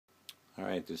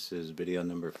Alright, this is video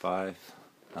number 5.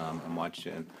 I'm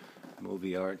watching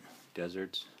movie art,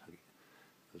 Deserts. It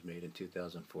was made in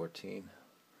 2014.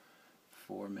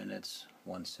 4 minutes,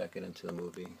 1 second into the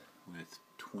movie with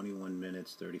 21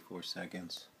 minutes, 34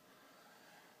 seconds.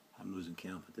 I'm losing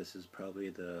count, but this is probably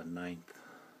the 9th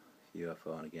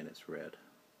UFO, and again it's red.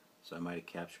 So I might have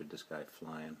captured this guy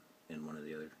flying in one of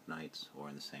the other nights or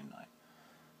in the same night.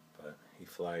 But he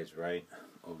flies right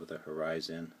over the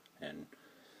horizon and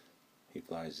he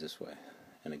flies this way.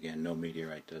 And again, no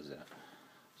meteorite does that.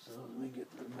 So let me get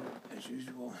the remote as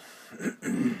usual.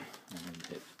 And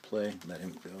hit play, let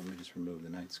him go. Let me just remove the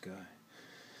night sky.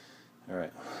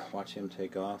 Alright, watch him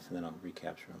take off and then I'll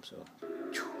recapture him. So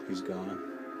he's gone.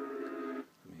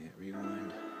 Let me hit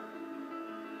rewind.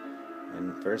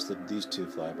 And first these two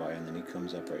fly by and then he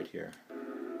comes up right here.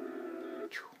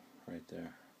 Right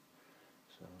there.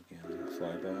 So again,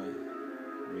 fly by,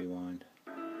 rewind.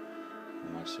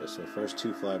 And watch this. So first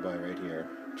two fly by right here,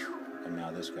 and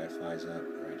now this guy flies up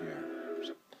right here,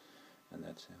 and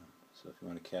that's him. So if you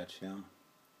want to catch him,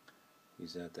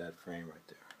 he's at that frame right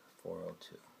there,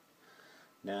 402.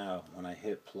 Now when I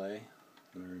hit play,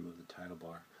 I'm going to remove the title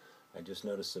bar. I just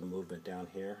noticed some movement down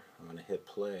here. I'm going to hit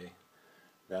play.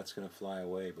 That's going to fly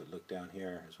away, but look down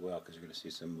here as well, because you're going to see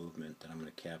some movement that I'm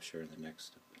going to capture in the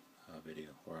next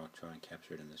video, or I'll try and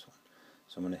capture it in this one.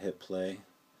 So I'm going to hit play.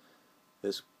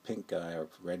 This pink guy or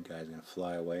red guy is going to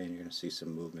fly away, and you're going to see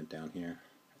some movement down here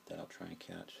that I'll try and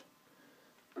catch.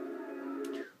 Wow,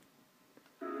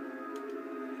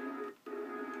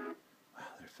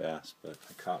 they're fast, but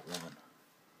I caught one.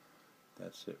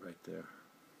 That's it right there.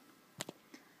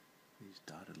 These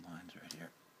dotted lines right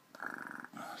here.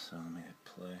 So let me hit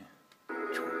play.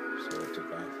 So it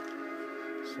took off.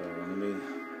 So let me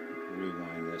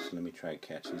rewind this and let me try to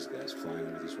catch these guys flying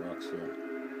over these rocks here.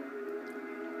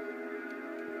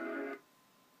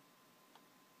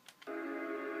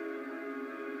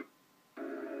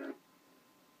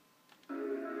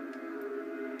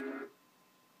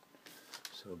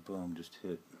 So boom, just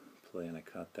hit play and I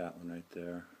caught that one right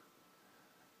there.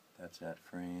 That's at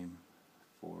frame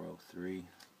 403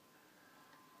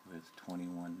 with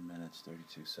 21 minutes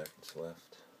 32 seconds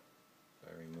left.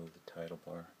 I remove the title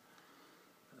bar.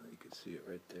 You can see it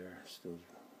right there. Still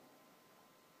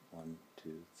 1,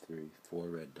 2, 3, 4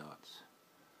 red dots.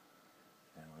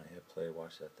 And when I hit play,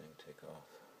 watch that thing take off.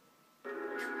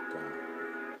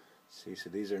 Gone. See, so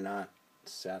these are not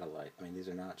satellite. I mean, these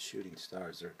are not shooting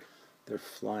stars. They're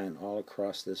flying all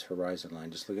across this horizon line.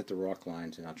 Just look at the rock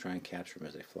lines, and I'll try and capture them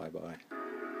as they fly by.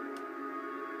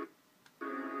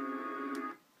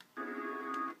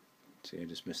 See, I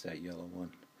just missed that yellow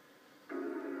one.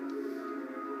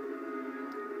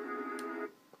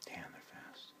 Damn, they're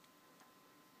fast.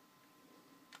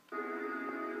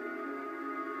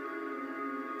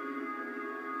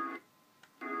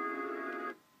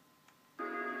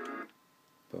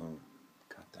 Boom.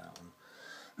 Got that one.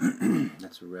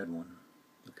 That's a red one.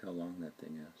 Look how long that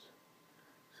thing is.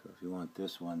 So if you want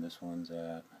this one's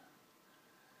at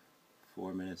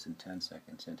 4 minutes and 10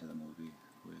 seconds into the movie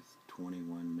with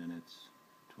 21 minutes,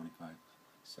 25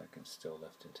 seconds still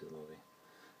left into the movie.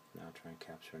 Now I'll try and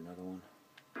capture another one.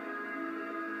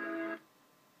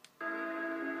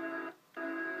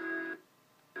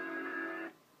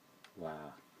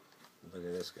 Wow. Look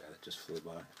at this guy that just flew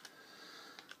by.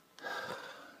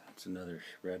 It's another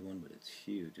red one, but it's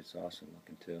huge. It's awesome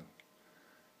looking too.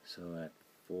 So at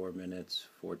 4 minutes,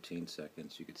 14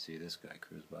 seconds, you can see this guy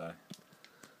cruise by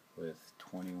with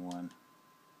 21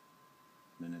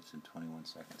 minutes and 21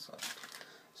 seconds left.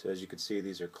 So as you can see,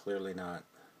 these are clearly not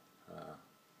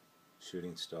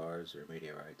shooting stars or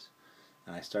meteorites.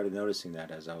 And I started noticing that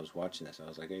as I was watching this. I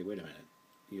was like, hey, wait a minute.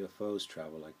 UFOs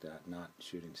travel like that, not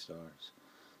shooting stars.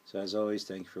 So as always,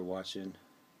 thank you for watching.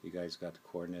 You guys got the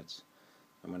coordinates.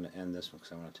 I'm going to end this one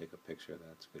because I want to take a picture of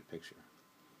that. It's a good picture.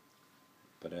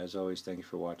 But as always, thank you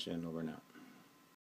for watching. Over and out.